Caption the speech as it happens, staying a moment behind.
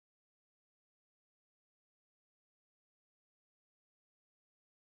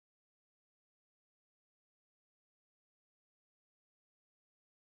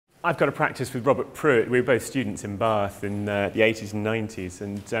I've got a practice with Robert Prewett. We were both students in Bath in the 80s and 90s,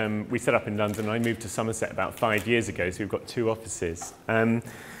 and we set up in London. I moved to Somerset about 5 years ago, so we've got 2 offices. The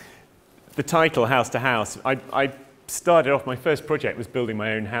title, House to House, I started off, my first project was building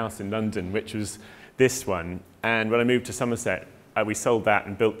my own house in London, which was this one. And when I moved to Somerset, we sold that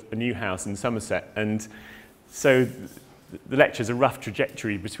and built a new house in Somerset. And so the lecture's a rough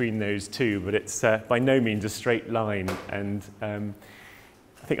trajectory between those two, but it's by no means a straight line. And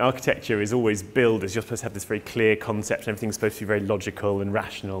I think architecture is always billed as you're supposed to have this very clear concept, and everything's supposed to be very logical and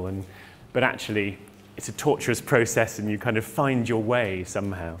rational, but actually it's a torturous process and you kind of find your way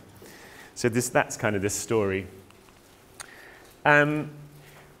somehow. So that's kind of this story. I'm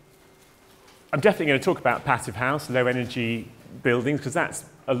definitely going to talk about Passivhaus, low energy buildings, because that's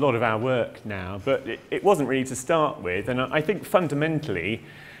a lot of our work now, but it wasn't really to start with, and I think fundamentally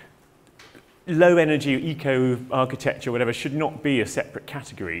low energy, eco architecture, whatever, should not be a separate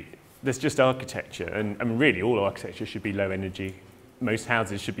category. There's just architecture, and really all architecture should be low energy. Most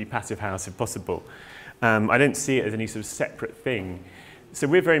houses should be passive house if possible. I don't see it as any sort of separate thing. So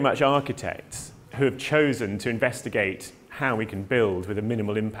we're very much architects who have chosen to investigate how we can build with a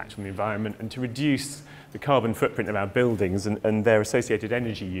minimal impact on the environment and to reduce the carbon footprint of our buildings and their associated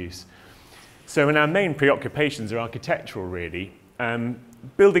energy use. So when our main preoccupations are architectural, really,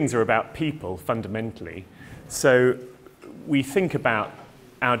 buildings are about people, fundamentally. So we think about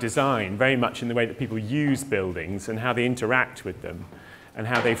our design very much in the way that people use buildings and how they interact with them and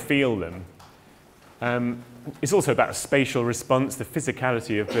how they feel them. It's also about a spatial response, the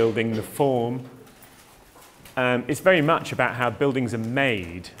physicality of building, the form. It's very much about how buildings are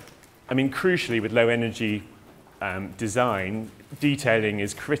made. I mean, crucially, with low energy design, detailing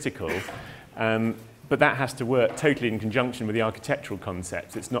is critical. But that has to work totally in conjunction with the architectural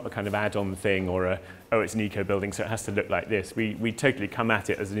concepts. It's not a kind of add-on thing or oh, it's an eco building, so it has to look like this. We totally come at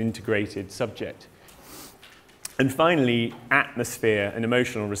it as an integrated subject. And finally, atmosphere and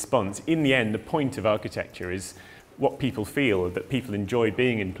emotional response. In the end, the point of architecture is what people feel, that people enjoy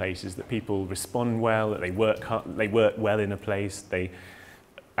being in places, that people respond well, that they work well in a place, they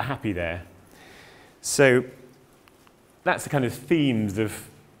are happy there. So that's the kind of themes of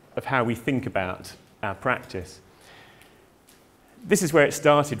how we think about our practice. This is where it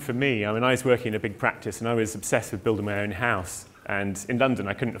started for me. I mean, I was working in a big practice and I was obsessed with building my own house. And in London,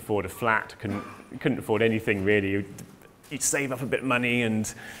 I couldn't afford a flat, couldn't afford anything really. You'd save up a bit of money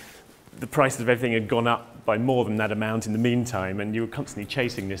and the prices of everything had gone up by more than that amount in the meantime, and you were constantly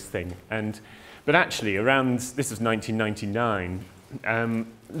chasing this thing. But actually, this was 1999,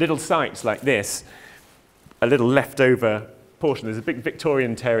 little sites like this, a little leftover portion. There's a big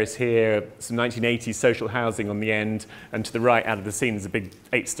Victorian terrace here, some 1980s social housing on the end, and to the right out of the scene there's a big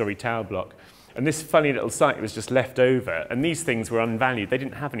 8-storey tower block. And this funny little site was just left over, and these things were unvalued. They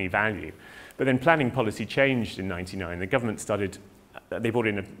didn't have any value. But then planning policy changed in '99. The government started, they brought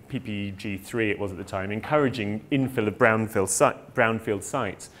in a PPG3, it was at the time, encouraging infill of brownfield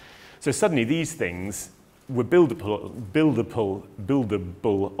sites. So suddenly these things were buildable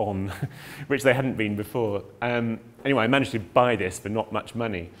on, which they hadn't been before. Anyway, I managed to buy this for not much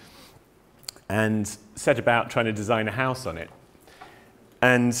money and set about trying to design a house on it.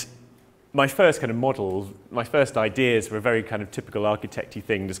 And my first kind of model, my first ideas were a very kind of typical architecty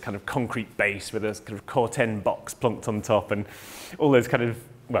thing, this kind of concrete base with a kind of Corten box plonked on top and all those kind of,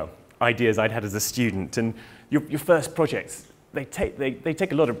 well, ideas I'd had as a student. And your first projects, they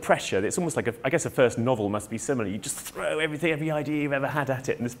take a lot of pressure. It's almost like, I guess a first novel must be similar. You just throw every idea you've ever had at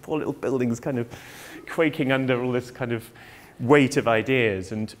it, and this poor little building's kind of quaking under all this kind of weight of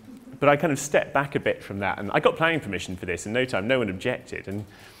ideas. But I kind of stepped back a bit from that, and I got planning permission for this in no time. No one objected,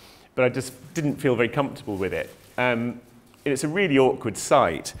 but I just didn't feel very comfortable with it. It's a really awkward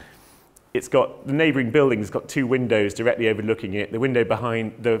site. It's got, the neighbouring building's got 2 windows directly overlooking it.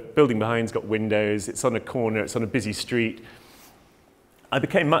 The building behind's got windows. It's on a corner. It's on a busy street. I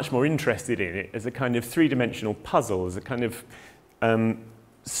became much more interested in it as a kind of 3-dimensional puzzle, as a kind of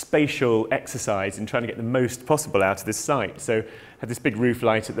spatial exercise in trying to get the most possible out of this site. So I had this big roof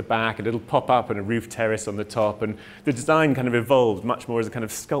light at the back, a little pop-up and a roof terrace on the top, and the design kind of evolved much more as a kind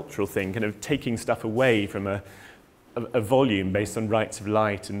of sculptural thing, kind of taking stuff away from a volume based on rights of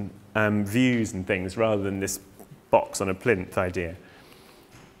light and views and things, rather than this box on a plinth idea.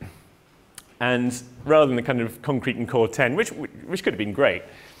 And rather than the kind of concrete and Corten, which could have been great,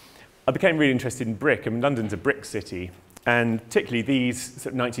 I became really interested in brick. I mean, London's a brick city, and particularly these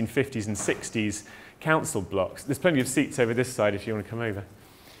sort of 1950s and 60s council blocks. There's plenty of seats over this side if you want to come over.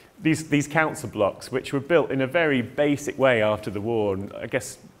 These council blocks, which were built in a very basic way after the war, and I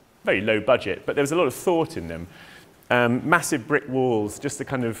guess very low budget, but there was a lot of thought in them. massive brick walls, just the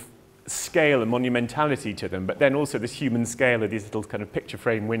kind of scale and monumentality to them, but then also this human scale of these little kind of picture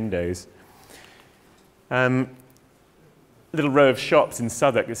frame windows. Little row of shops in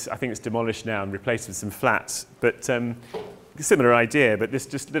Southwark, I think it's demolished now and replaced with some flats, but similar idea, but this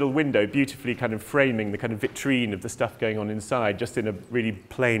just little window beautifully kind of framing the kind of vitrine of the stuff going on inside, just in a really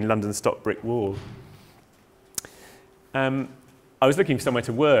plain London stock brick wall. I was looking for somewhere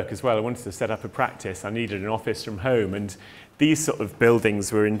to work as well. I wanted to set up a practice. I needed an office from home, and these sort of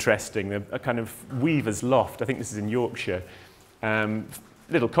buildings were interesting. They're a kind of weaver's loft. I think this is in Yorkshire.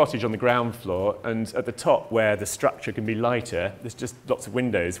 Little cottage on the ground floor, and at the top where the structure can be lighter, there's just lots of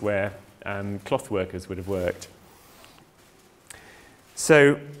windows where cloth workers would have worked.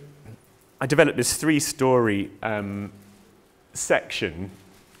 So I developed this 3-storey section,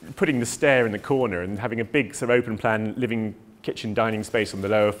 putting the stair in the corner and having a big sort of open plan living kitchen dining space on the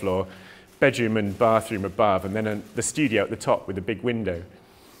lower floor, bedroom and bathroom above, and then the studio at the top with a big window.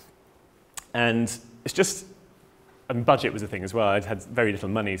 And it's just, and budget was a thing as well. I'd had very little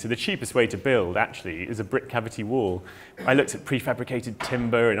money, so the cheapest way to build actually is a brick cavity wall. I looked at prefabricated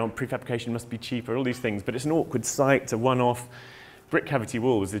timber, and prefabrication must be cheaper, all these things, but it's an awkward site, it's a one-off. Brick cavity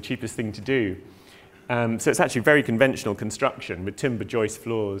wall was the cheapest thing to do. So it's actually very conventional construction with timber joist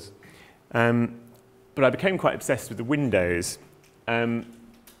floors. But I became quite obsessed with the windows.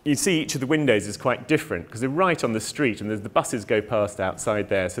 You see each of the windows is quite different because they're right on the street, and the buses go past outside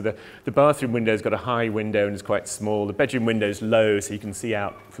there. So the bathroom window's got a high window and is quite small. The bedroom window's low, so you can see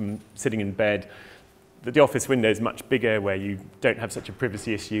out from sitting in bed. The office window is much bigger, where you don't have such a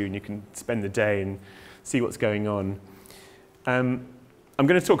privacy issue and you can spend the day and see what's going on. I'm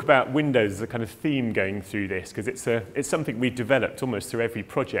going to talk about windows as a kind of theme going through this, because it's something we've developed almost through every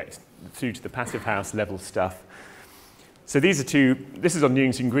project, through to the Passivhaus level stuff. So these are this is on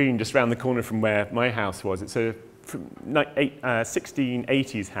Newington Green, just around the corner from where my house was. It's a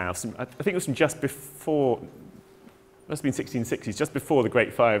 1680s house. I think it was from just before, must have been 1660s, just before the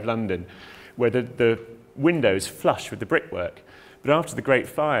Great Fire of London, where the windows flush with the brickwork. But after the Great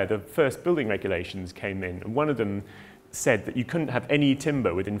Fire, the first building regulations came in, and one of them said that you couldn't have any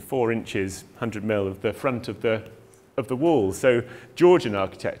timber within 4 inches, 100 mil, of the front of the wall. So Georgian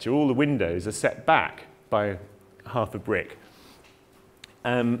architecture, all the windows are set back by half a brick.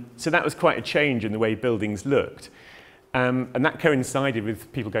 So that was quite a change in the way buildings looked. And that coincided with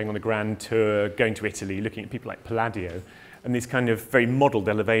people going on a grand tour, going to Italy, looking at people like Palladio, and these kind of very modelled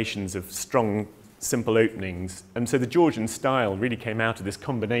elevations of strong, simple openings. And so the Georgian style really came out of this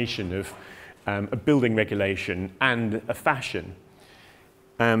combination of a building regulation and a fashion.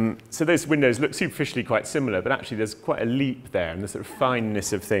 So those windows look superficially quite similar, but actually there's quite a leap there and the sort of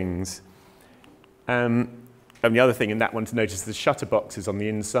fineness of things. And the other thing in that one to notice is the shutter boxes on the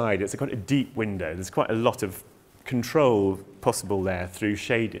inside. It's quite a deep window. There's quite a lot of control possible there through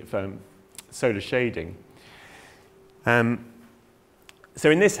solar shading. So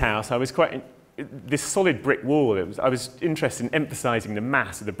in this house, I was this solid brick wall, I was interested in emphasising the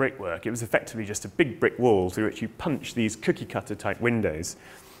mass of the brickwork. It was effectively just a big brick wall through which you punch these cookie cutter type windows.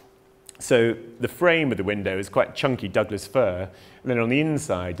 So the frame of the window is quite chunky Douglas fir, and then on the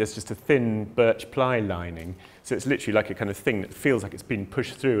inside there's just a thin birch ply lining. So it's literally like a kind of thing that feels like it's been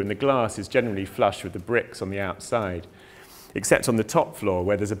pushed through, and the glass is generally flush with the bricks on the outside, except on the top floor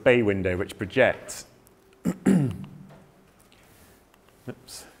where there's a bay window which projects.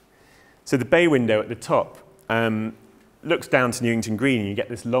 Oops. So the bay window at the top looks down to Newington Green, and you get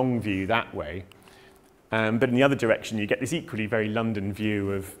this long view that way. But in the other direction, you get this equally very London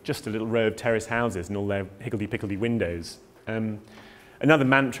view of just a little row of terrace houses and all their higgledy-piggledy windows. Another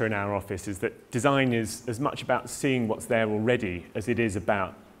mantra in our office is that design is as much about seeing what's there already as it is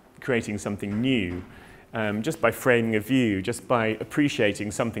about creating something new. Just by framing a view, just by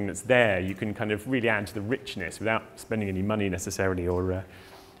appreciating something that's there, you can kind of really add to the richness without spending any money necessarily or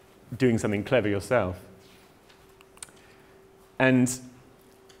doing something clever yourself. And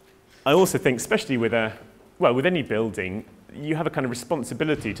I also think, especially with any building, you have a kind of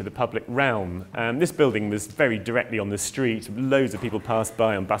responsibility to the public realm. This building was very directly on the street. Loads of people passed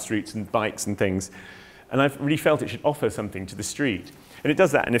by on bus routes and bikes and things. And I've really felt it should offer something to the street. And it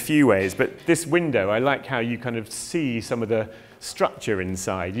does that in a few ways. But this window, I like how you kind of see some of the structure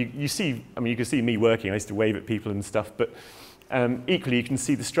inside. You see, I mean, you can see me working. I used to wave at people and stuff. But equally, you can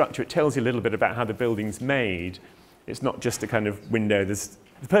see the structure. It tells you a little bit about how the building's made. It's not just a kind of window.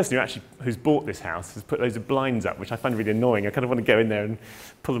 The person who's bought this house has put loads of blinds up, which I find really annoying. I kind of want to go in there and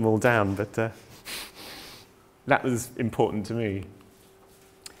pull them all down, but that was important to me.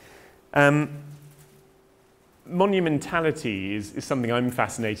 monumentality is something I'm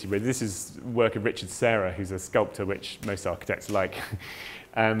fascinated with. This is work of Richard Serra, who's a sculptor, which most architects like.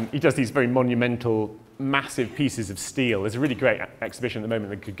 He does these very monumental, massive pieces of steel. There's a really great exhibition at the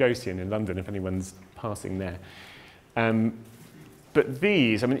moment at the Gagosian in London, if anyone's passing there. But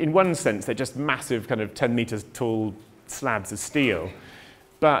these, I mean, in one sense, they're just massive, kind of 10 meters tall slabs of steel.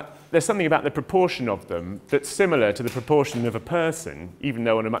 But there's something about the proportion of them that's similar to the proportion of a person, even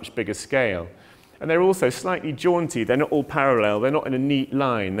though on a much bigger scale. And they're also slightly jaunty. They're not all parallel. They're not in a neat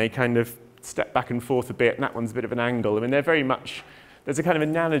line. They kind of step back and forth a bit, and that one's a bit of an angle. I mean, they're very much, there's a kind of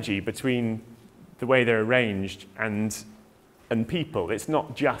analogy between the way they're arranged and people. It's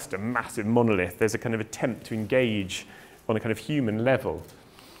not just a massive monolith. There's a kind of attempt to engage on a kind of human level.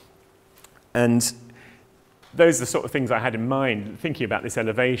 And those are the sort of things I had in mind thinking about this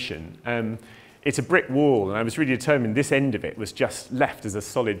elevation. It's a brick wall, and I was really determined this end of it was just left as a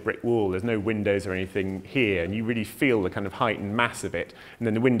solid brick wall. There's no windows or anything here, and you really feel the kind of height and mass of it. And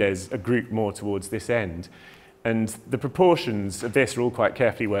then the windows are grouped more towards this end. And the proportions of this are all quite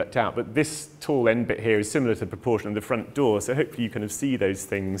carefully worked out, but this tall end bit here is similar to the proportion of the front door, so hopefully you kind of see those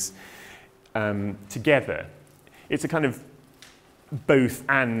things together. It's a kind of both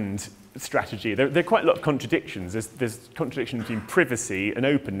and strategy. There are quite a lot of contradictions. There's contradiction between privacy and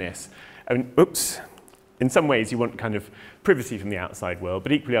openness. I mean, in some ways you want kind of privacy from the outside world,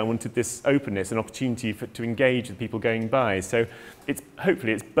 but equally I wanted this openness, an opportunity to engage with people going by. So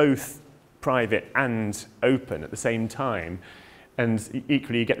hopefully it's both private and open at the same time. And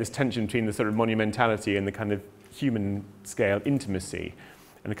equally you get this tension between the sort of monumentality and the kind of human scale intimacy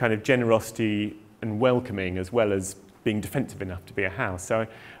and the kind of generosity and welcoming as well as being defensive enough to be a house. So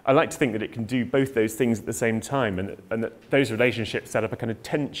I like to think that it can do both those things at the same time, and that those relationships set up a kind of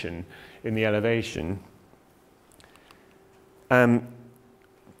tension in the elevation. On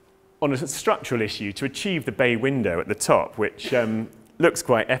a structural issue, to achieve the bay window at the top, which looks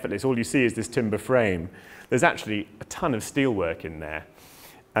quite effortless, all you see is this timber frame, there's actually a ton of steelwork in there.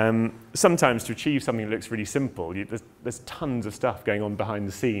 Sometimes to achieve something that looks really simple, there's tons of stuff going on behind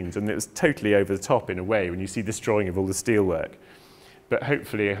the scenes, and it was totally over the top in a way when you see this drawing of all the steelwork. But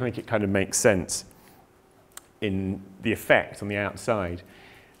hopefully, I think it kind of makes sense in the effect on the outside.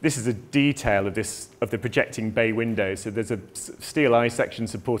 This is a detail of the projecting bay window. So there's a steel eye section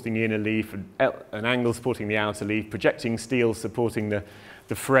supporting the inner leaf, an angle supporting the outer leaf, projecting steel supporting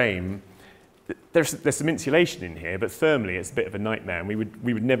the frame. There's some insulation in here, but thermally it's a bit of a nightmare, and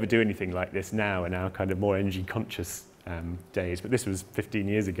we would never do anything like this now in our kind of more energy conscious days, but this was 15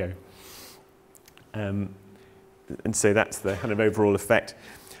 years ago. And so that's the kind of overall effect.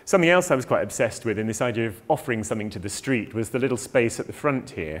 Something else I was quite obsessed with in this idea of offering something to the street was the little space at the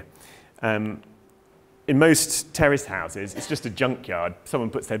front here. In most terrace houses, it's just a junkyard. Someone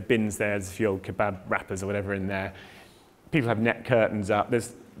puts their bins there, there's a few old kebab wrappers or whatever in there. People have net curtains up,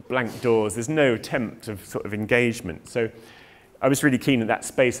 there's blank doors, there's no attempt of sort of engagement. So I was really keen at that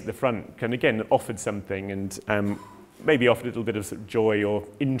space at the front, and again offered something, and maybe offered a little bit of, sort of joy or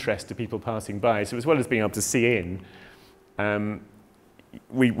interest to people passing by. So as well as being able to see in,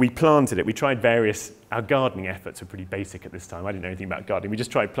 we planted it. We tried our gardening efforts were pretty basic at this time. I didn't know anything about gardening. We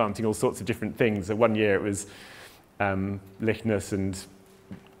just tried planting all sorts of different things. So one year it was lychnis and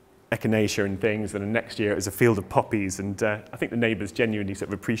echinacea and things, and the next year it was a field of poppies, and I think the neighbours genuinely sort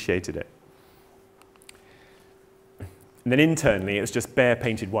of appreciated it. And then internally it was just bare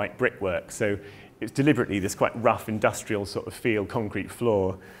painted white brickwork, so it's deliberately this quite rough industrial sort of feel, concrete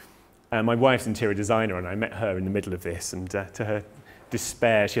floor. My wife's interior designer, and I met her in the middle of this, and to her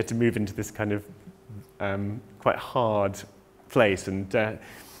despair she had to move into this kind of quite hard place, and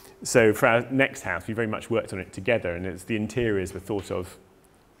so for our next house we very much worked on it together, and the interiors were thought of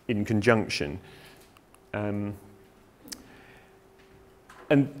in conjunction. And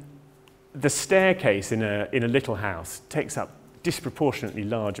the staircase in a little house takes up disproportionately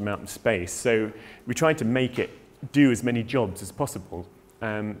large amount of space, so we tried to make it do as many jobs as possible.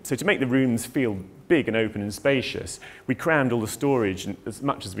 So to make the rooms feel big and open and spacious, we crammed all the storage as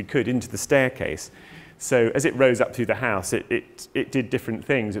much as we could into the staircase. So as it rose up through the house, it did different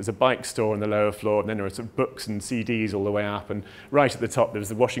things. It was a bike store on the lower floor, and then there were sort of books and CDs all the way up, and right at the top there was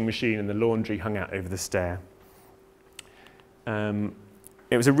the washing machine and the laundry hung out over the stair.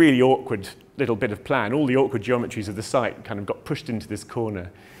 It was a really awkward little bit of plan. All the awkward geometries of the site kind of got pushed into this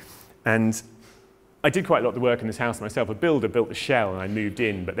corner. And I did quite a lot of the work in this house myself. A builder built the shell and I moved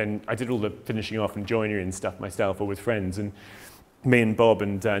in, but then I did all the finishing off and joinery and stuff myself or with friends. And me and Bob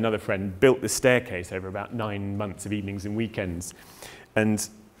and another friend built this staircase over about 9 months of evenings and weekends. And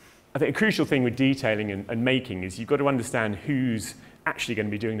I think a crucial thing with detailing and making is you've got to understand whose actually going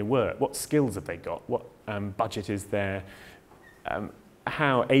to be doing the work? What skills have they got? What budget is there?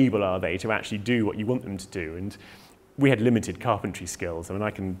 How able are they to actually do what you want them to do? And we had limited carpentry skills. I mean,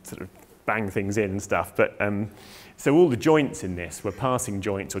 I can sort of bang things in and stuff, but so all the joints in this were passing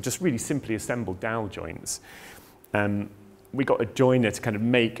joints or just really simply assembled dowel joints. We got a joiner to kind of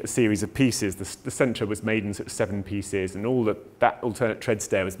make a series of pieces. The centre was made in sort of 7 pieces, and all that alternate tread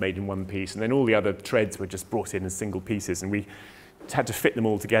stair was made in 1 piece, and then all the other treads were just brought in as single pieces, and we had to fit them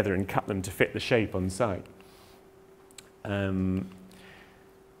all together and cut them to fit the shape on site. So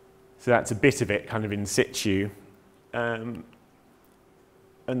that's a bit of it kind of in situ, and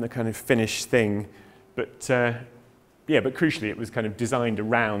the kind of finished thing. But yeah, but crucially it was kind of designed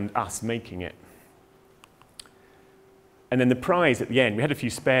around us making it. And then the prize at the end, we had a few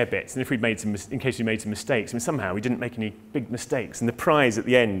spare bits, and if we'd made some, in case we made some mistakes, I mean, somehow we didn't make any big mistakes. And the prize at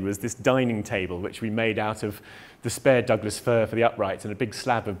the end was this dining table, which we made out of the spare Douglas fir for the uprights and a big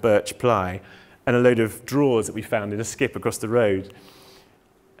slab of birch ply, and a load of drawers that we found in a skip across the road,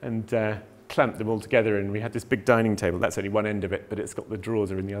 and clamped them all together, and we had this big dining table. That's only one end of it, but it's got the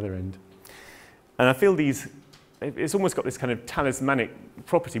drawers are in the other end. And I feel it's almost got this kind of talismanic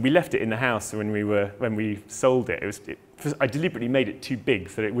property. We left it in the house when we sold it. I deliberately made it too big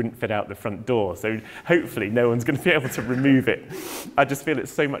so that it wouldn't fit out the front door. So hopefully no one's going to be able to remove it. I just feel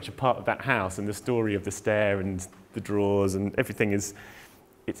it's so much a part of that house, and the story of the stair and the drawers and everything it's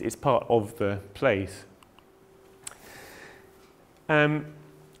part of the place.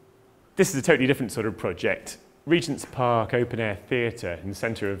 This is a totally different sort of project. Regent's Park Open Air Theatre in the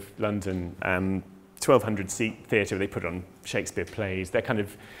centre of London. 1,200-seat theatre, they put on Shakespeare plays. Their kind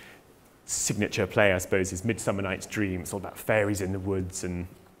of signature play, I suppose, is Midsummer Night's Dream. It's all about fairies in the woods and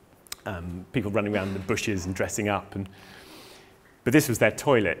people running around in the bushes and dressing up. But this was their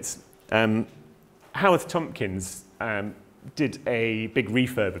toilets. Howard Tompkins did a big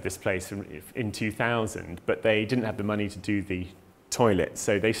refurb of this place in 2000, but they didn't have the money to do the toilets,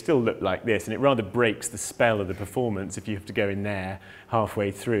 so they still look like this, and it rather breaks the spell of the performance if you have to go in there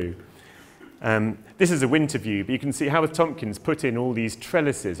halfway through. This is a winter view, but you can see Howard Tompkins put in all these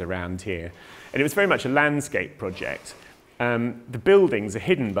trellises around here. And it was very much a landscape project. The buildings are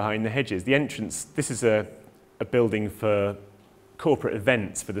hidden behind the hedges. The entrance, this is a building for corporate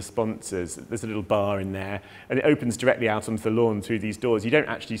events for the sponsors. There's a little bar in there, and it opens directly out onto the lawn through these doors. You don't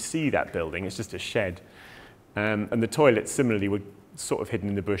actually see that building, it's just a shed. And the toilets, similarly, were sort of hidden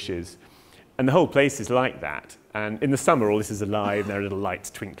in the bushes. And the whole place is like that. And in the summer, all this is alive, and there are little lights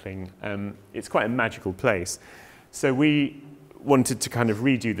twinkling. It's quite a magical place. So we wanted to kind of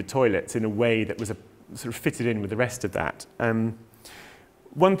redo the toilets in a way that was sort of fitted in with the rest of that.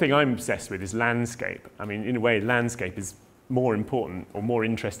 One thing I'm obsessed with is landscape. I mean, in a way, landscape is more important or more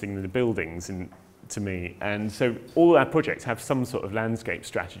interesting than the buildings to me. And so all our projects have some sort of landscape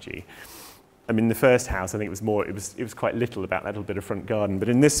strategy. I mean, the first house, I think it was quite little about that little bit of front garden. But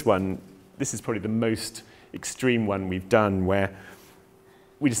in this one, this is probably the most extreme one we've done, where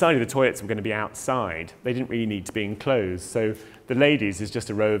we decided the toilets were going to be outside. They didn't really need to be enclosed. So the ladies is just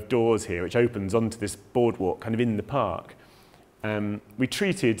a row of doors here, which opens onto this boardwalk kind of in the park. We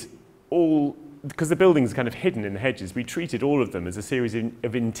treated all, because the buildings are kind of hidden in the hedges, we treated all of them as a series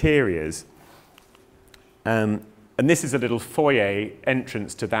of interiors. And this is a little foyer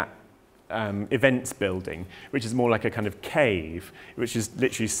entrance to that events building, which is more like a kind of cave, which is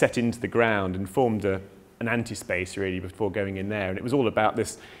literally set into the ground and formed an anti-space really before going in there. And it was all about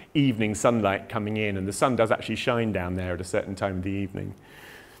this evening sunlight coming in, and the sun does actually shine down there at a certain time of the evening.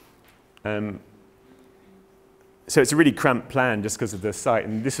 So it's a really cramped plan just because of the site,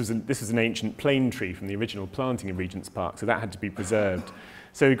 and this was an ancient plane tree from the original planting of Regent's Park, so that had to be preserved.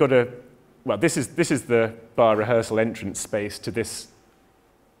 So we've got this is the bar rehearsal entrance space to this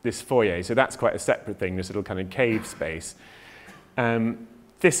foyer, so that's quite a separate thing, this little kind of cave space.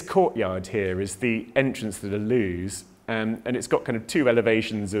 This courtyard here is the entrance to the loos, and it's got kind of 2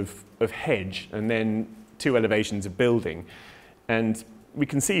 elevations of hedge and then 2 elevations of building. And we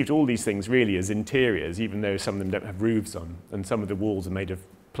conceived all these things really as interiors, even though some of them don't have roofs on, and some of the walls are made of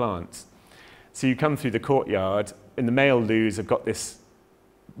plants. So you come through the courtyard, in the male loos have got this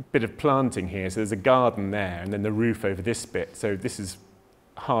bit of planting here, so there's a garden there, and then the roof over this bit, so this is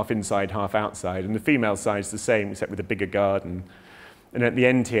half inside, half outside, and the female side is the same except with a bigger garden. And at the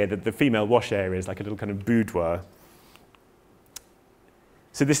end here, the female wash area is like a little kind of boudoir.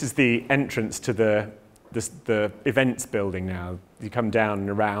 So this is the entrance to the events building now. You come down and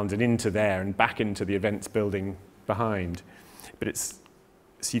around and into there and back into the events building behind. But so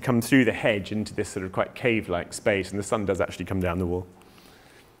you come through the hedge into this sort of quite cave-like space, and the sun does actually come down the wall.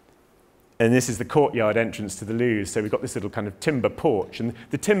 And this is the courtyard entrance to the loo. So we've got this little kind of timber porch. And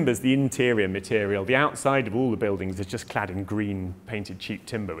the timber's the interior material. The outside of all the buildings is just clad in green painted cheap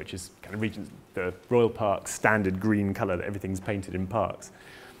timber, which is kind of the Royal Park's standard green colour that everything's painted in parks.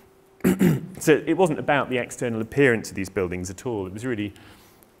 So it wasn't about the external appearance of these buildings at all. It was really,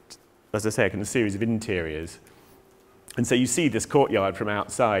 as I say, a kind of series of interiors. And so you see this courtyard from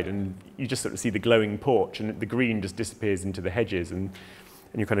outside, and you just sort of see the glowing porch, and the green just disappears into the hedges, and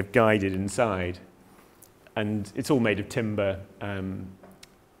you're kind of guided inside. And it's all made of timber,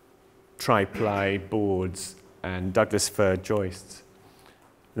 tri-ply boards, and Douglas fir joists.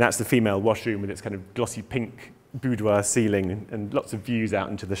 And that's the female washroom with its kind of glossy pink boudoir ceiling and lots of views out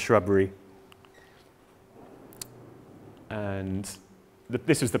into the shrubbery. And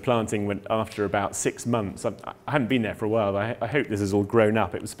this was the planting when, after about 6 months. I hadn't been there for a while. I hope this has all grown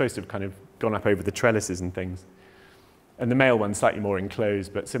up. It was supposed to have kind of gone up over the trellises and things. And the male one's slightly more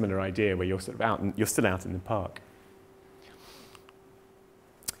enclosed, but similar idea where you're sort of out and you're still out in the park.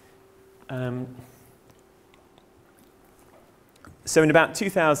 So in about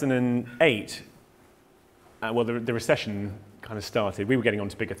 2008, well, the recession kind of started. We were getting on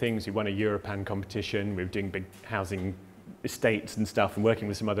to bigger things. We won a Europan competition. We were doing big housing estates and stuff and working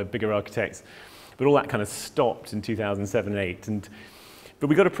with some other bigger architects. But all that kind of stopped in 2007-8. But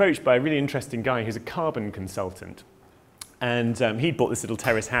we got approached by a really interesting guy who's a carbon consultant. And he'd bought this little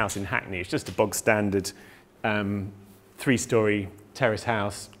terrace house in Hackney. It's just a bog standard 3-story terrace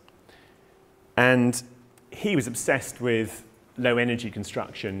house. And he was obsessed with low energy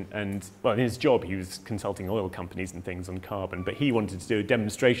construction, and well, in his job he was consulting oil companies and things on carbon, but he wanted to do a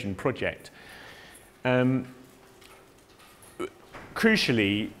demonstration project.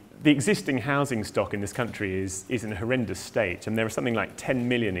 Crucially, the existing housing stock in this country is in a horrendous state, and there are something like 10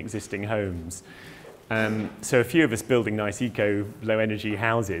 million existing homes. So a few of us building nice eco low energy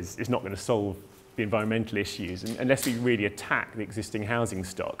houses is not going to solve the environmental issues, and unless we really attack the existing housing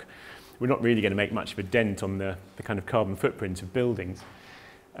stock, we're not really going to make much of a dent on the kind of carbon footprint of buildings.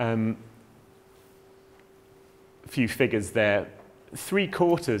 A few figures there.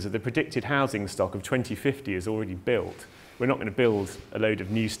 3/4 of the predicted housing stock of 2050 is already built. We're not going to build a load of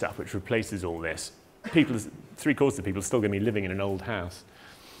new stuff which replaces all this. 3/4 of people are still going to be living in an old house.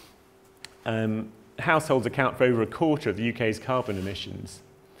 Households account for over 1/4 of the UK's carbon emissions.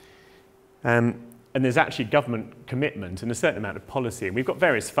 And there's actually government commitment and a certain amount of policy. And we've got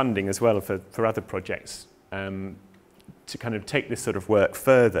various funding as well for other projects to kind of take this sort of work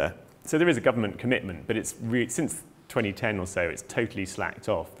further. So there is a government commitment, but it's since 2010 or so, it's totally slacked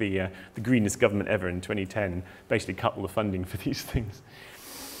off. The greenest government ever in 2010 basically cut all the funding for these things.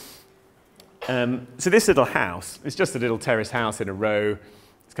 So this little house, it's just a little terrace house in a row.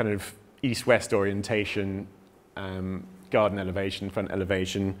 It's kind of east-west orientation, garden elevation, front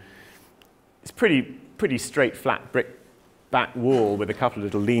elevation. It's pretty straight, flat brick back wall with a couple of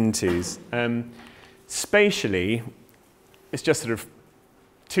little lean-tos. Spatially, it's just sort of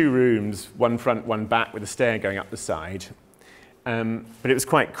 2 rooms, 1 front, 1 back, with a stair going up the side. But it was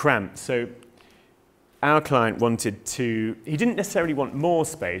quite cramped, so our client wanted to... He didn't necessarily want more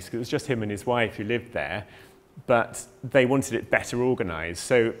space, because it was just him and his wife who lived there, but they wanted it better organised.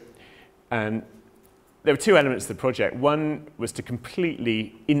 So there were 2 elements to the project. One was to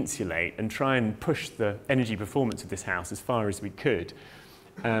completely insulate and try and push the energy performance of this house as far as we could,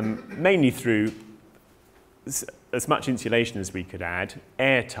 mainly through as much insulation as we could add,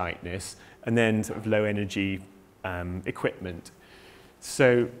 air tightness, and then sort of low energy equipment.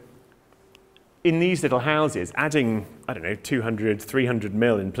 So in these little houses, adding, I don't know, 200, 300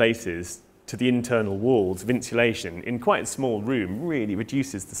 mil in places to the internal walls of insulation in quite a small room really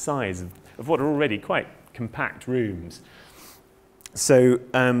reduces the size of what are already quite compact rooms. So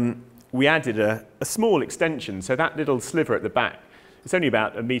we added a small extension. So that little sliver at the back, it's only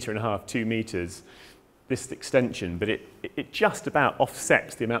about 1.5 meters, 2 meters, this extension, but it just about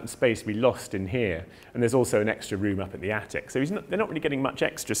offsets the amount of space we lost in here. And there's also an extra room up at the attic. So they're not really getting much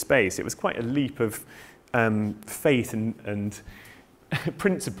extra space. It was quite a leap of faith and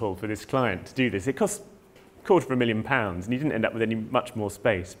principle for this client to do this. It cost £250,000, and he didn't end up with much more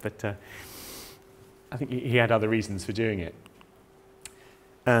space, but I think he had other reasons for doing it.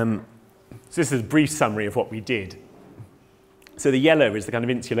 So this is a brief summary of what we did. So the yellow is the kind of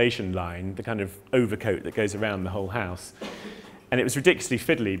insulation line, the kind of overcoat that goes around the whole house. And it was ridiculously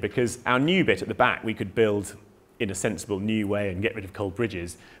fiddly because our new bit at the back we could build in a sensible new way and get rid of cold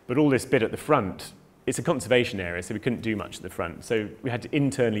bridges. But all this bit at the front, it's a conservation area, so we couldn't do much at the front. So we had to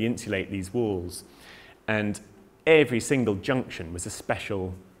internally insulate these walls. And every single junction was a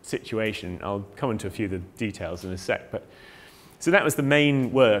special situation. I'll come into a few of the details in a sec. But So that was the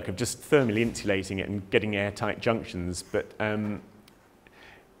main work of just thermally insulating it and getting airtight junctions. But a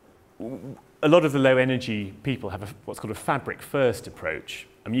lot of the low energy people have what's called a fabric first approach.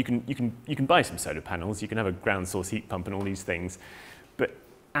 I mean, you can buy some solar panels, you can have a ground source heat pump and all these things, but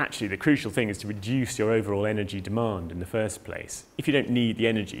actually the crucial thing is to reduce your overall energy demand in the first place. If you don't need the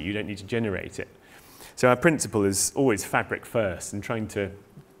energy, you don't need to generate it. So our principle is always fabric first and trying to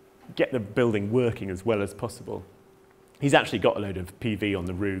get the building working as well as possible. He's actually got a load of PV on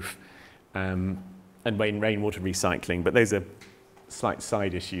the roof and rainwater recycling, but those are slight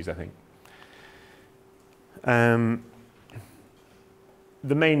side issues, I think.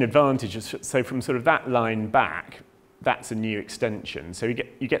 The main advantage is, so from sort of that line back, that's a new extension. So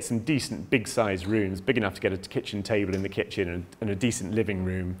you get some decent big size rooms, big enough to get a kitchen table in the kitchen and a decent living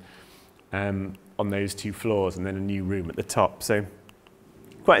room on those 2 floors, and then a new room at the top. So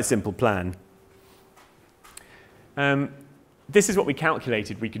quite a simple plan. This is what we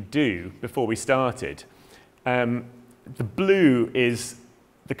calculated we could do before we started. The blue is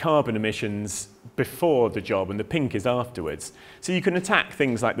the carbon emissions before the job and the pink is afterwards. So you can attack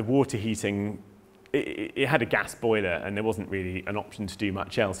things like the water heating. It had a gas boiler and there wasn't really an option to do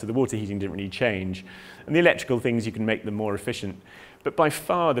much else, so the water heating didn't really change. And the electrical things, you can make them more efficient. But by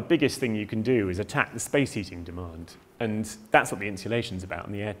far the biggest thing you can do is attack the space heating demand. And that's what the insulation's about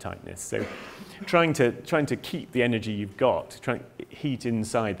and the airtightness. So trying to keep the energy you've got, trying to heat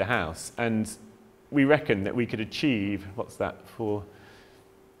inside the house. And we reckon that we could achieve, what's that for?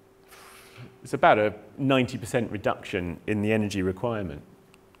 It's about a 90% reduction in the energy requirement.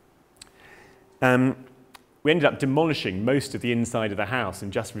 We ended up demolishing most of the inside of the house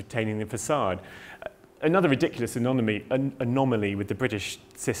and just retaining the facade. Another ridiculous anomaly with the British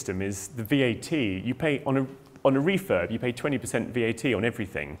system is the VAT. You pay, on a refurb, you pay 20% VAT on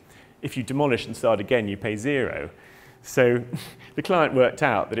everything. If you demolish and start again, you pay 0. So the client worked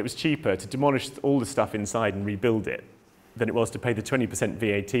out that it was cheaper to demolish all the stuff inside and rebuild it than it was to pay the 20%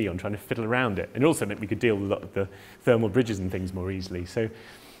 VAT on trying to fiddle around it. And it also meant we could deal with a lot of the thermal bridges and things more easily. So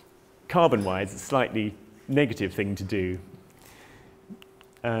carbon-wise, it's a slightly negative thing to do.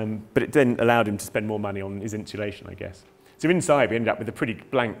 But it then allowed him to spend more money on his insulation, I guess. So inside, we ended up with a pretty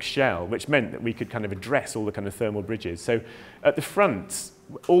blank shell, which meant that we could kind of address all the kind of thermal bridges. So at the front,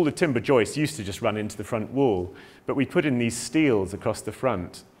 all the timber joists used to just run into the front wall, but we put in these steels across the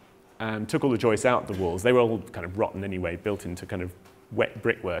front and took all the joists out the walls. They were all kind of rotten anyway, built into kind of wet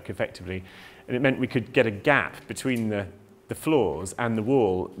brickwork, effectively. And it meant we could get a gap between the floors and the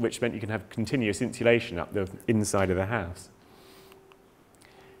wall, which meant you can have continuous insulation up the inside of the house.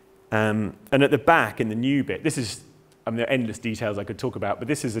 And at the back, in the new bit, this is, I mean, there are endless details I could talk about, but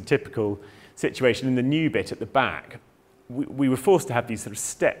this is a typical situation. In the new bit at the back, we were forced to have these sort of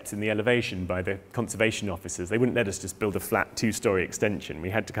steps in the elevation by the conservation officers. They wouldn't let us just build a flat 2-storey extension. We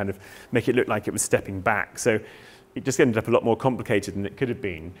had to kind of make it look like it was stepping back. So it just ended up a lot more complicated than it could have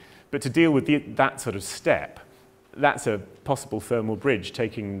been. But to deal with that sort of step, that's a possible thermal bridge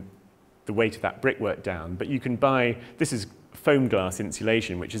taking the weight of that brickwork down. But you can buy, this is foam glass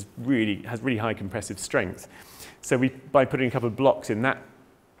insulation, which is has really high compressive strength. So by putting a couple of blocks in that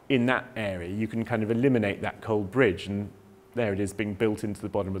area, you can kind of eliminate that cold bridge, and there it is being built into the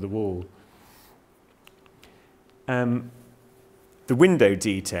bottom of the wall. The window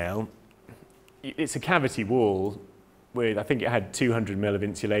detail, it's a cavity wall with, I think it had 200 mil of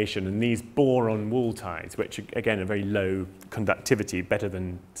insulation, and these boron wall ties, which again are very low conductivity, better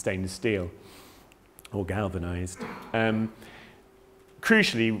than stainless steel or galvanized.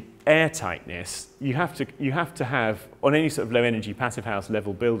 Crucially, airtightness, you have to have, on any sort of low energy passive house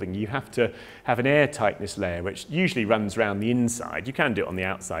level building, you have to have an airtightness layer which usually runs around the inside. You can do it on the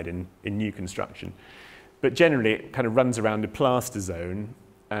outside in new construction, but generally it kind of runs around the plaster zone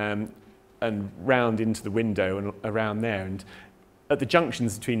and round into the window and around there. And at the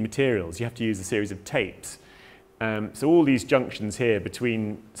junctions between materials, you have to use a series of tapes. So all these junctions here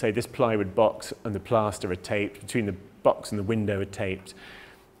between, say, this plywood box and the plaster are taped, between the box and the window are taped.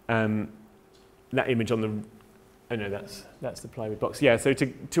 That image on the, oh no, that's the plywood box. Yeah, so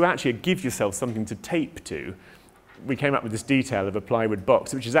to actually give yourself something to tape to, we came up with this detail of a plywood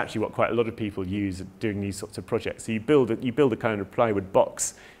box, which is actually what quite a lot of people use doing these sorts of projects. So you build a kind of plywood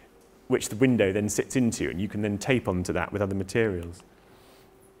box which the window then sits into, and you can then tape onto that with other materials.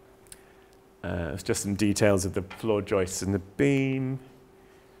 It's just some details of the floor joists and the beam.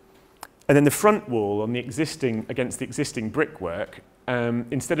 And then the front wall on the existing, against the existing brickwork,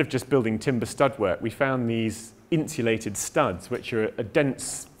 instead of just building timber stud work, we found these insulated studs, which are a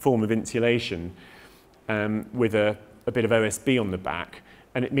dense form of insulation with a bit of OSB on the back.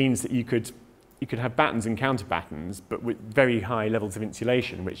 And it means that you could you could have battens and counter battens, but with very high levels of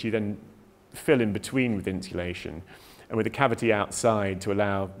insulation, which you then fill in between with insulation, and with a cavity outside to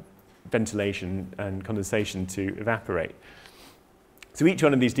allow ventilation and condensation to evaporate. So each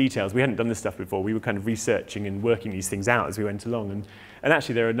one of these details, we hadn't done this stuff before, we were kind of researching and working these things out as we went along. And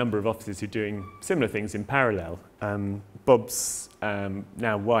actually there are a number of offices who are doing similar things in parallel. Bob's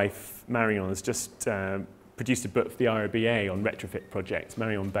now wife, Marion, has just produced a book for the RIBA on retrofit projects,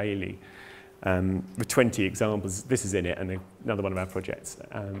 Marion Bailey, with 20 examples. This is in it, and another one of our projects.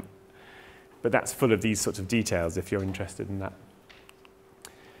 But that's full of these sorts of details if you're interested in that.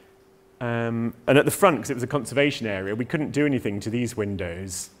 And at the front, because it was a conservation area, we couldn't do anything to these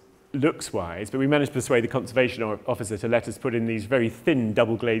windows looks-wise, but we managed to persuade the conservation officer to let us put in these very thin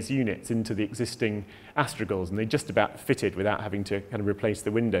double-glazed units into the existing astragals, and they just about fitted without having to kind of replace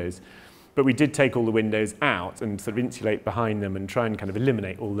the windows. But we did take all the windows out and sort of insulate behind them and try and kind of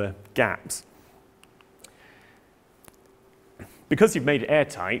eliminate all the gaps. Because you've made it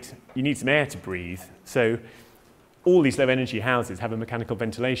airtight, you need some air to breathe. So all these low-energy houses have a mechanical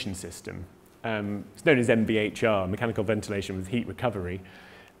ventilation system. It's known as MVHR, mechanical ventilation with heat recovery.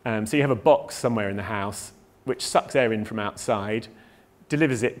 So you have a box somewhere in the house which sucks air in from outside,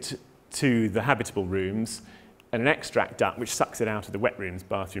 delivers it to the habitable rooms, and an extract duct which sucks it out of the wet rooms,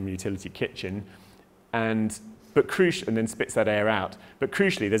 bathroom, utility, kitchen, and then spits that air out. But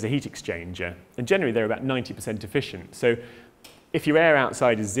crucially, there's a heat exchanger, and generally they're about 90% efficient. So if your air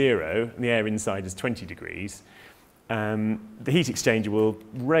outside is 0 and the air inside is 20 degrees, the heat exchanger will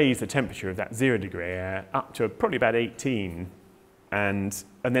raise the temperature of that 0-degree air up to probably about 18 and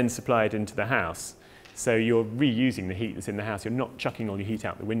then supply it into the house. So you're reusing the heat that's in the house. You're not chucking all your heat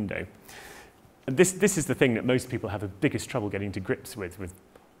out the window. And this is the thing that most people have the biggest trouble getting to grips with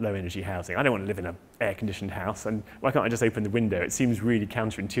low-energy housing. I don't want to live in an air-conditioned house, and why can't I just open the window? It seems really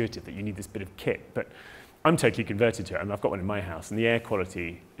counterintuitive that you need this bit of kit, but I'm totally converted to it. I mean, I've got one in my house, and the air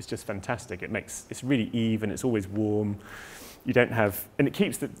quality is just fantastic. It's really even. It's always warm. You don't have, and it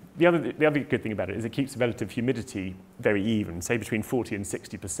keeps the other good thing about it is it keeps the relative humidity very even, say between 40 and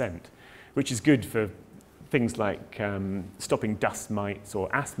 60%, which is good for things like stopping dust mites or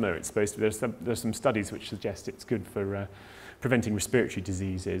asthma. It's supposed to. There's some studies which suggest it's good for preventing respiratory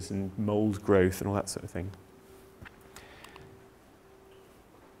diseases and mold growth and all that sort of thing.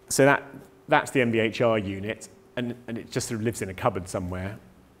 So that's the MVHR unit, and it just sort of lives in a cupboard somewhere.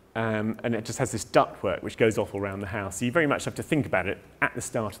 And it just has this ductwork which goes off all around the house. So you very much have to think about it at the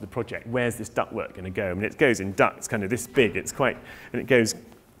start of the project. Where's this ductwork going to go? I mean, it goes in ducts kind of this big. It's quite, and it goes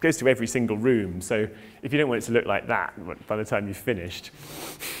to every single room. So if you don't want it to look like that by the time you've finished,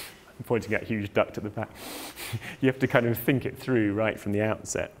 I'm pointing at a huge duct at the back, you have to kind of think it through right from the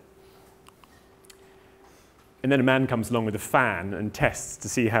outset. And then a man comes along with a fan and tests to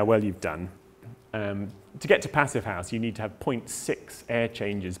see how well you've done. To get to Passivhaus, you need to have 0.6 air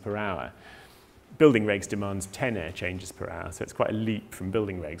changes per hour. Building regs demands 10 air changes per hour, so it's quite a leap from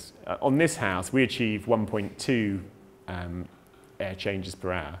building regs. On this house, we achieve 1.2 air changes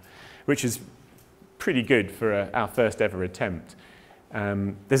per hour, which is pretty good for our first ever attempt.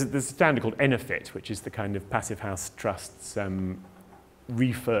 There's a standard called Retrofit, which is the kind of Passivhaus Trust's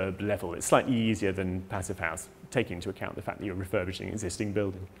refurb level. It's slightly easier than Passivhaus, taking into account the fact that you're refurbishing an existing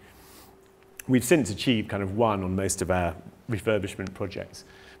building. We've since achieved kind of 1 on most of our refurbishment projects,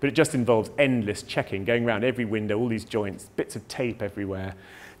 but it just involves endless checking, going around every window, all these joints, bits of tape everywhere,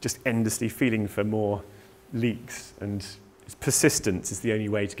 just endlessly feeling for more leaks, and persistence is the only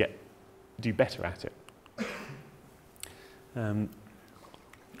way to do better at it.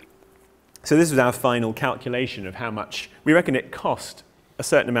 So this was our final calculation of how much we reckon it cost a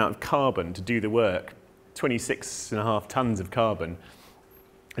certain amount of carbon to do the work, 26.5 tons of carbon.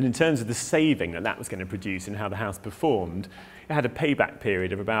 And in terms of the saving that was going to produce and how the house performed, it had a payback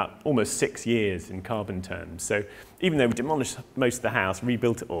period of about almost 6 years in carbon terms. So even though we demolished most of the house,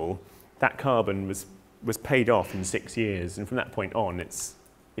 rebuilt it all, that carbon was paid off in 6 years. And from that point on, it's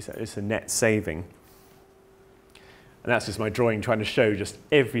a net saving. And that's just my drawing trying to show just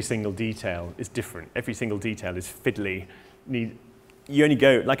every single detail is different. Every single detail is fiddly. You only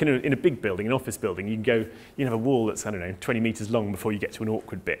go, like in a big building, an office building, you can have a wall that's, I don't know, 20 meters long before you get to an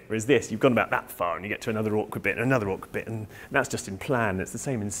awkward bit. Whereas this, you've gone about that far and you get to another awkward bit and another awkward bit, and that's just in plan. It's the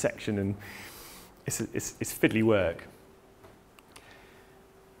same in section, and it's fiddly work.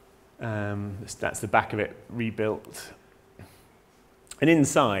 That's the back of it rebuilt. And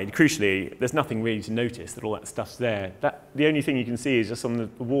inside, crucially, there's nothing really to notice that all that stuff's there. The only thing you can see is just on the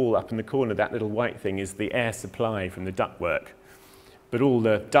wall up in the corner, that little white thing is the air supply from the ductwork. But all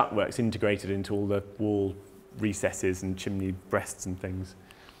the ductwork's integrated into all the wall recesses and chimney breasts and things.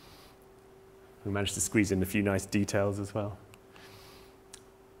 We managed to squeeze in a few nice details as well.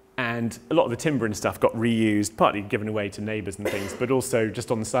 And a lot of the timber and stuff got reused, partly given away to neighbours and things, but also just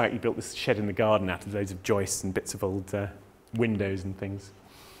on the site, we built this shed in the garden out of loads of joists and bits of old windows and things.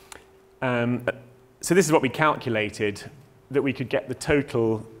 So this is what we calculated, that we could get the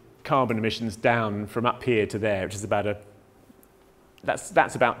total carbon emissions down from up here to there, which is about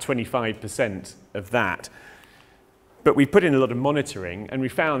that's about 25% of that. But we put in a lot of monitoring, and we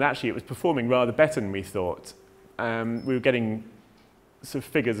found actually it was performing rather better than we thought. We were getting sort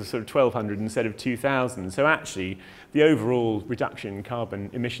of figures of sort of 1,200 instead of 2,000. So actually, the overall reduction in carbon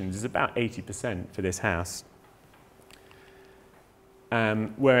emissions is about 80% for this house.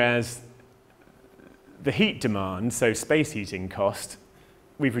 Whereas the heat demand, so space heating cost,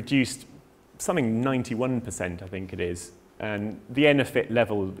 we've reduced something 91%, I think it is. And the Retrofit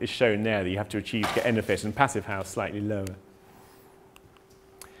level is shown there that you have to achieve to get Retrofit, and Passivhaus slightly lower.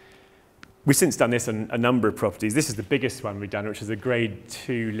 We've since done this on a number of properties. This is the biggest one we've done, which is a Grade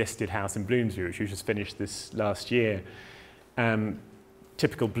 2 listed house in Bloomsbury, which we just finished this last year.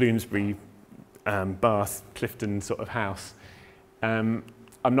 Typical Bloomsbury, Bath, Clifton sort of house. I'm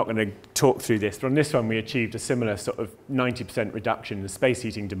not going to talk through this, but on this one we achieved a similar sort of 90% reduction in the space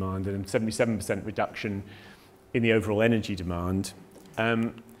heating demand and 77% reduction in the overall energy demand.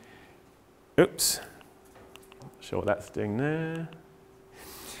 Oops, not sure what that's doing there.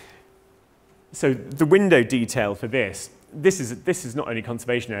 So the window detail for this is not only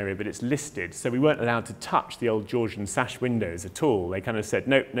conservation area, but it's listed. So we weren't allowed to touch the old Georgian sash windows at all. They kind of said,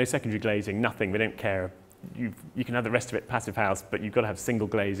 no, no secondary glazing, nothing, we don't care. You can have the rest of it Passivhaus, but you've got to have single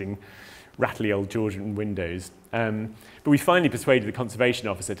glazing, rattly old Georgian windows. But we finally persuaded the conservation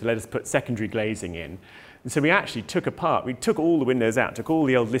officer to let us put secondary glazing in. And so we actually took all the windows out, took all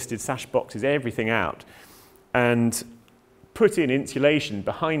the old listed sash boxes, everything out, and put in insulation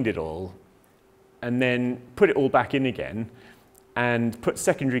behind it all, and then put it all back in again, and put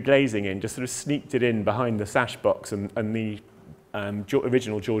secondary glazing in, just sort of sneaked it in behind the sash box and the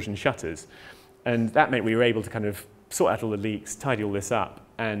original Georgian shutters. And that meant we were able to kind of sort out all the leaks, tidy all this up,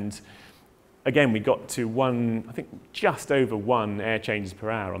 and again, we got to I think just over 1 air changes per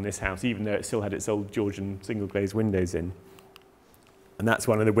hour on this house, even though it still had its old Georgian single glazed windows in. And that's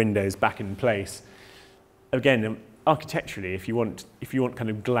one of the windows back in place. Again, architecturally, if you want kind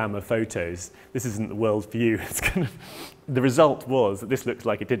of glamour photos, this isn't the world view. It's kind of, the result was that this looks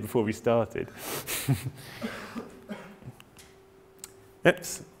like it did before we started.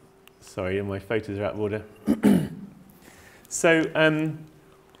 Oops, sorry, my photos are out of order. So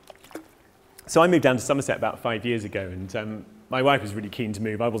I moved down to Somerset about 5 years ago, and my wife was really keen to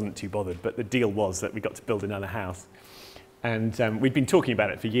move. I wasn't too bothered, but the deal was that we got to build another house. And we'd been talking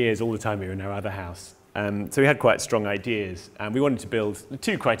about it for years, all the time we were in our other house. So we had quite strong ideas, and we wanted to build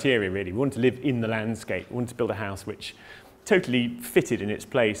 2 criteria really. We wanted to live in the landscape. We wanted to build a house which totally fitted in its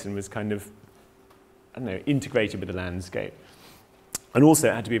place and was kind of, I don't know, integrated with the landscape. And also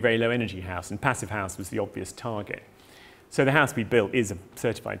it had to be a very low energy house, and Passivhaus was the obvious target. So the house we built is a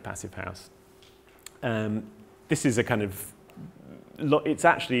certified Passivhaus. This is a kind of, it's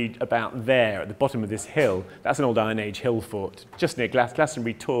actually about there at the bottom of this hill. That's an old Iron Age hill fort, just near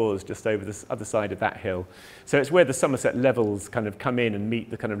Glastonbury Tors, just over the other side of that hill. So it's where the Somerset levels kind of come in and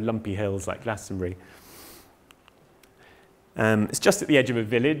meet the kind of lumpy hills like Glastonbury. It's just at the edge of a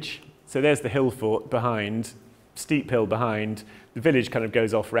village. So there's the hill fort behind, steep hill behind. The village kind of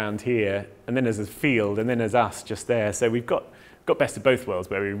goes off round here, and then there's a field, and then there's us just there. So we've got best of both worlds,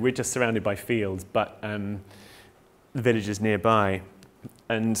 where we're just surrounded by fields, but the village is nearby.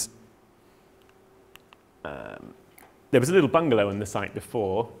 And there was a little bungalow on the site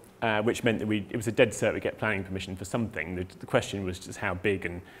before, which meant that it was a dead cert to get planning permission for something. The question was just how big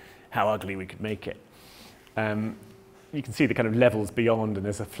and how ugly we could make it. You can see the kind of levels beyond, and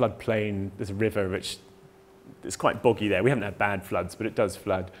there's a floodplain, there's a river, which it's quite boggy there. We haven't had bad floods, but it does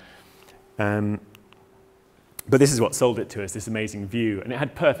flood. But this is what sold it to us, this amazing view, and it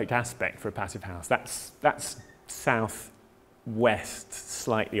had perfect aspect for a Passivhaus. That's south-west,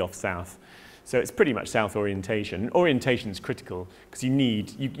 slightly off south. So it's pretty much south orientation. Orientation is critical because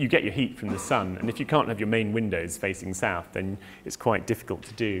you get your heat from the sun, and if you can't have your main windows facing south, then it's quite difficult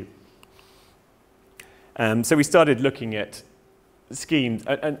to do. So we started looking at schemes,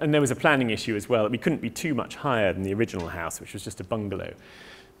 and there was a planning issue as well. We couldn't be too much higher than the original house, which was just a bungalow.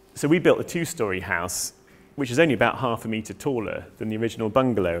 So we built a 2-storey house, which is only about half a metre taller than the original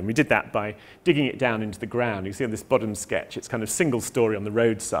bungalow. And we did that by digging it down into the ground. You can see on this bottom sketch, it's kind of single storey on the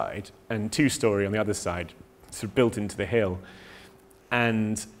roadside and 2-storey on the other side, sort of built into the hill.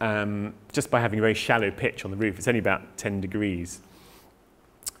 And just by having a very shallow pitch on the roof, it's only about 10 degrees.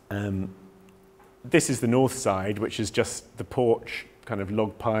 this is the north side, which is just the porch, kind of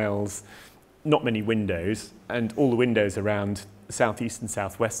log piles, not many windows, and all the windows around the southeast and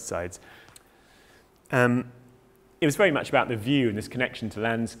southwest sides. It was very much about the view and this connection to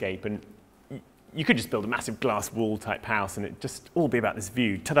landscape, and you could just build a massive glass wall type house and it just all be about this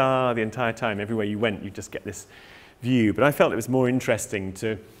view. Ta-da, the entire time, everywhere you went, you just get this view. But I felt it was more interesting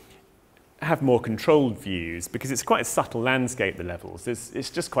to have more controlled views because it's quite a subtle landscape, the levels. It's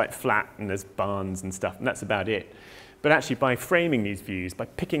just quite flat and there's barns and stuff, and that's about it. But actually, by framing these views, by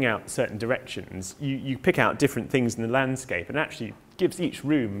picking out certain directions, you pick out different things in the landscape and actually gives each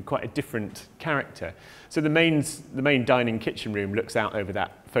room quite a different character. So the main dining kitchen room looks out over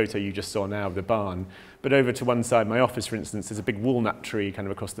that photo you just saw now of the barn. But over to one side, my office, for instance, there's a big walnut tree kind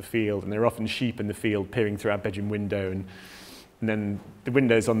of across the field, and there are often sheep in the field peering through our bedroom window. And then the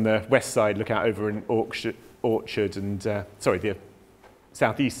windows on the west side look out over an orchard and, the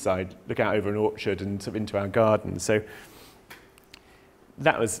southeast side look out over an orchard and sort of into our garden. So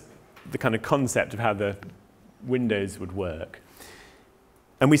that was the kind of concept of how the windows would work.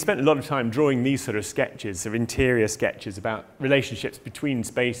 And we spent a lot of time drawing these sort of sketches, of interior sketches about relationships between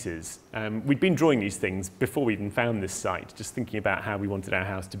spaces. We'd been drawing these things before we even found this site, just thinking about how we wanted our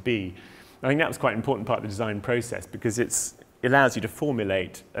house to be. I think that was quite an important part of the design process because it allows you to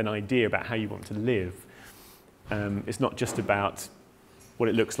formulate an idea about how you want to live. It's not just about what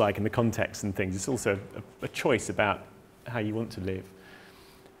it looks like in the context and things. It's also a choice about how you want to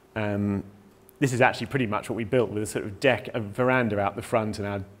live. This is actually pretty much what we built, with a sort of deck, a veranda out the front, and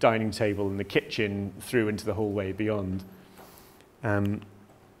our dining table and the kitchen through into the hallway beyond.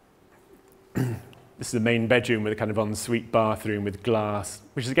 This is the main bedroom with a kind of ensuite bathroom with glass,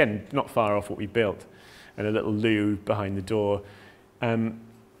 which is, again, not far off what we built, and a little loo behind the door.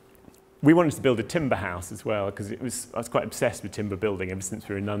 We wanted to build a timber house as well, because I was quite obsessed with timber building ever since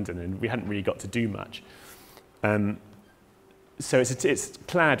we were in London, and we hadn't really got to do much. So it's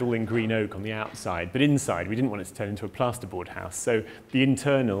clad all in green oak on the outside, but inside we didn't want it to turn into a plasterboard house. So the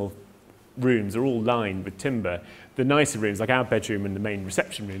internal rooms are all lined with timber. The nicer rooms, like our bedroom and the main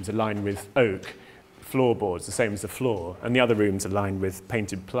reception rooms, are lined with oak floorboards, the same as the floor, and the other rooms are lined with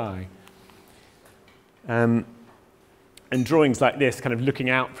painted ply. And drawings like this, kind of looking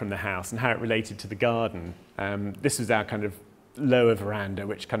out from the house and how it related to the garden. This was our kind of lower veranda,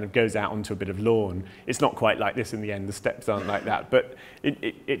 which kind of goes out onto a bit of lawn. It's not quite like this in the end, the steps aren't like that, but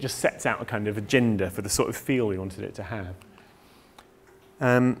it just sets out a kind of agenda for the sort of feel we wanted it to have.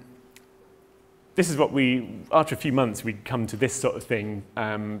 This is what after a few months, we'd come to this sort of thing,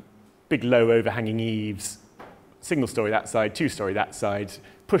 big low overhanging eaves, single story that side, two story that side,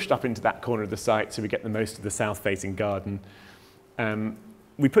 pushed up into that corner of the site so we get the most of the south-facing garden.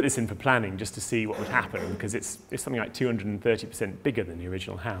 We put this in for planning just to see what would happen, because it's something like 230% bigger than the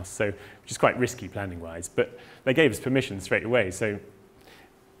original house, so which is quite risky planning-wise. But they gave us permission straight away. So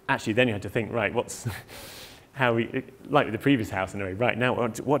actually, then you had to think, right, like with the previous house in a way, right now,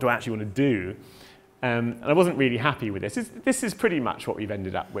 what do I actually want to do? And I wasn't really happy with this. This is pretty much what we've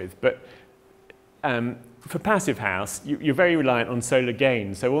ended up with. But for Passivhaus, you're very reliant on solar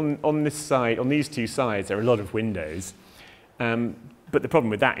gain. So on this side, on these two sides, there are a lot of windows. But the problem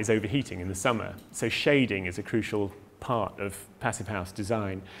with that is overheating in the summer. So shading is a crucial part of Passivhaus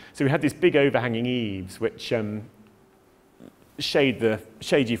design. So we had these big overhanging eaves which shade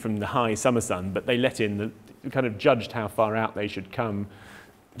you from the high summer sun, but they let in kind of judged how far out they should come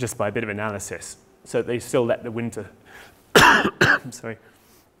just by a bit of analysis. So they still let the winter,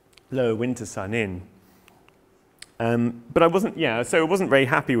 lower winter sun in. But I wasn't very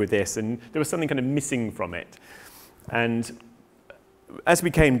happy with this, and there was something kind of missing from it. And as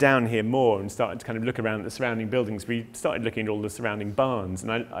we came down here more and started to kind of look around at the surrounding buildings, we started looking at all the surrounding barns.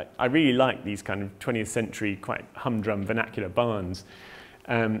 And I really like these kind of 20th century, quite humdrum vernacular barns.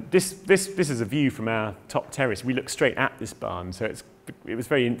 This is a view from our top terrace. We look straight at this barn, so it was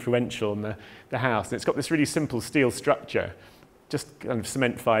very influential in the house. And it's got this really simple steel structure, just kind of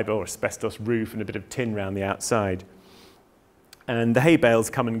cement fibre or asbestos roof and a bit of tin around the outside. And the hay bales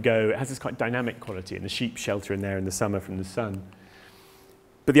come and go. It has this quite dynamic quality, and the sheep shelter in there in the summer from the sun.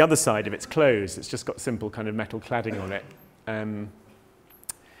 But the other side of it's closed. It's just got simple kind of metal cladding on it.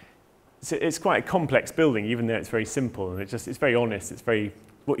 So it's quite a complex building, even though it's very simple. And it's very honest. It's very,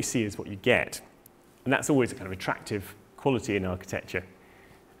 what you see is what you get. And that's always a kind of attractive quality in architecture.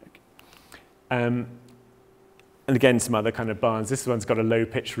 And again, some other kind of barns. This one's got a low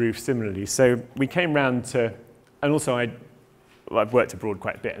pitch roof similarly. So we came round to, and also I've worked abroad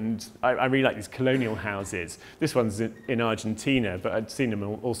quite a bit, and I really like these colonial houses. This one's in Argentina, but I'd seen them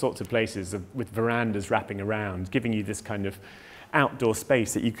in all sorts of places with verandas wrapping around, giving you this kind of outdoor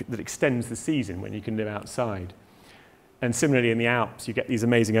space that extends the season when you can live outside. And similarly in the Alps, you get these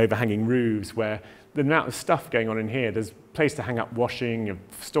amazing overhanging roofs where the amount of stuff going on in here, there's a place to hang up washing,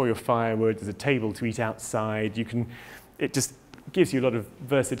 store your firewood, there's a table to eat outside. It just gives you a lot of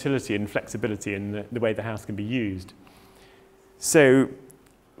versatility and flexibility in the way the house can be used. So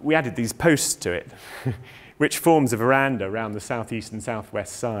we added these posts to it, which forms a veranda around the southeast and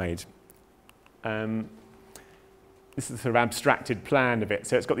southwest side. This is a sort of abstracted plan of it.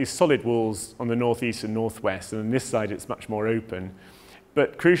 So it's got these solid walls on the northeast and northwest, and on this side it's much more open.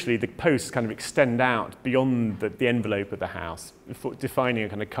 But crucially, the posts kind of extend out beyond the envelope of the house, defining a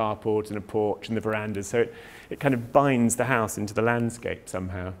kind of carport and a porch and the verandas. So it kind of binds the house into the landscape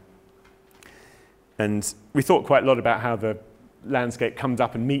somehow. And we thought quite a lot about how the landscape comes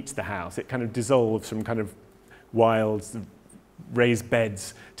up and meets the house. It kind of dissolves from kind of wilds, raised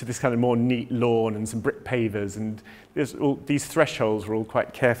beds, to this kind of more neat lawn and some brick pavers. And these thresholds were all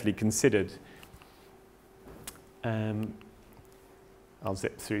quite carefully considered. I'll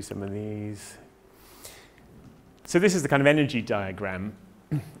zip through some of these. So this is the kind of energy diagram.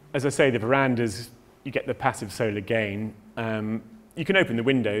 As I say, the verandas, you get the passive solar gain. You can open the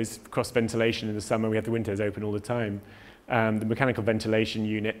windows, cross ventilation in the summer. We have the windows open all the time. The mechanical ventilation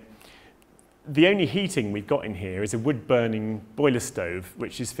unit. The only heating we've got in here is a wood-burning boiler stove,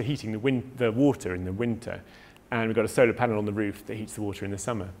 which is for heating the water in the winter. And we've got a solar panel on the roof that heats the water in the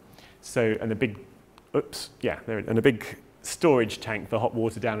summer. So, and a big, and a big storage tank for hot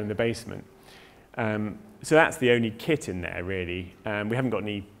water down in the basement. So that's the only kit in there, really. We haven't got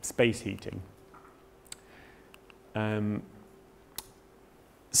any space heating.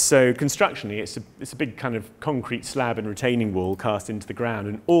 So constructionally, it's a big kind of concrete slab and retaining wall cast into the ground,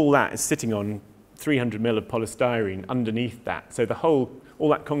 and all that is sitting on 300 mil of polystyrene underneath that. So all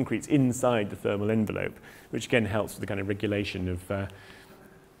that concrete's inside the thermal envelope, which again helps with the kind of regulation of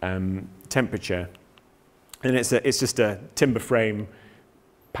temperature. And it's just a timber frame,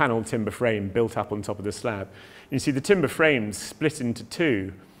 panelled timber frame built up on top of the slab. And you see the timber frame's split into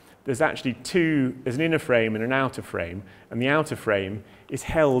two. There's actually there's an inner frame and an outer frame, and the outer frame is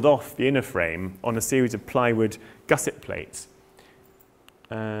held off the inner frame on a series of plywood gusset plates.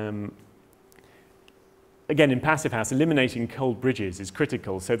 Again, in Passivhaus, eliminating cold bridges is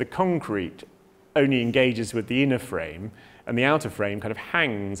critical, so the concrete only engages with the inner frame, and the outer frame kind of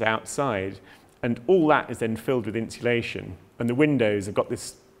hangs outside, and all that is then filled with insulation, and the windows have got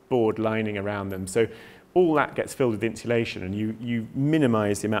this board lining around them. So all that gets filled with insulation, and you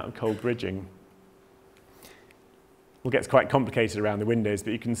minimize the amount of cold bridging. It gets quite complicated around the windows,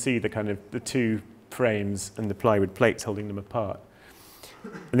 but you can see the two frames and the plywood plates holding them apart.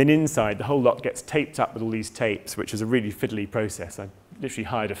 And then inside, the whole lot gets taped up with all these tapes, which is a really fiddly process. I literally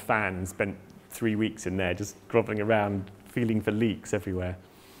hired a fan and spent 3 weeks in there just groveling around, feeling for leaks everywhere.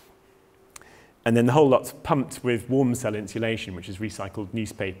 And then the whole lot's pumped with warm cell insulation, which is recycled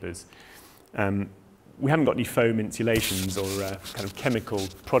newspapers. We haven't got any foam insulations or kind of chemical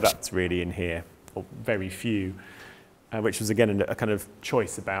products really in here, or very few, which was again a kind of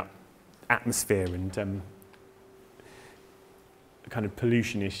choice about atmosphere and kind of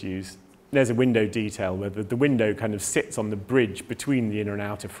pollution issues. There's a window detail where the window kind of sits on the bridge between the inner and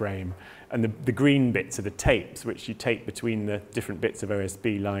outer frame, and the green bits are the tapes, which you tape between the different bits of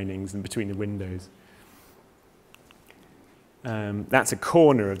OSB linings and between the windows. That's a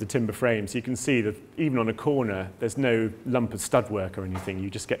corner of the timber frame, so you can see that even on a corner, there's no lump of stud work or anything. You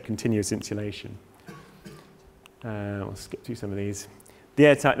just get continuous insulation. I'll skip through some of these. The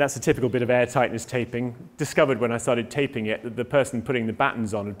airtight, that's a typical bit of air tightness taping. Discovered when I started taping it that the person putting the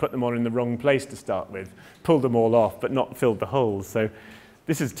battens on had put them on in the wrong place to start with, pulled them all off, but not filled the holes. So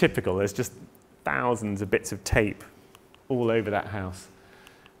this is typical. There's just thousands of bits of tape all over that house.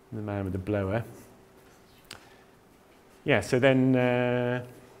 And the man with the blower. Yeah, so then,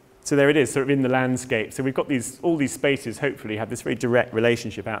 so there it is, sort of in the landscape. So we've got all these spaces, hopefully, have this very direct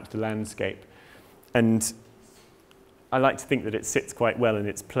relationship out to the landscape. And I like to think that it sits quite well in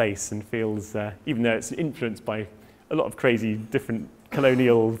its place and feels, even though it's influenced by a lot of crazy different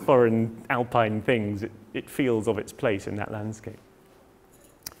colonial, foreign, alpine things, it feels of its place in that landscape.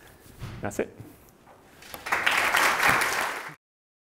 That's it.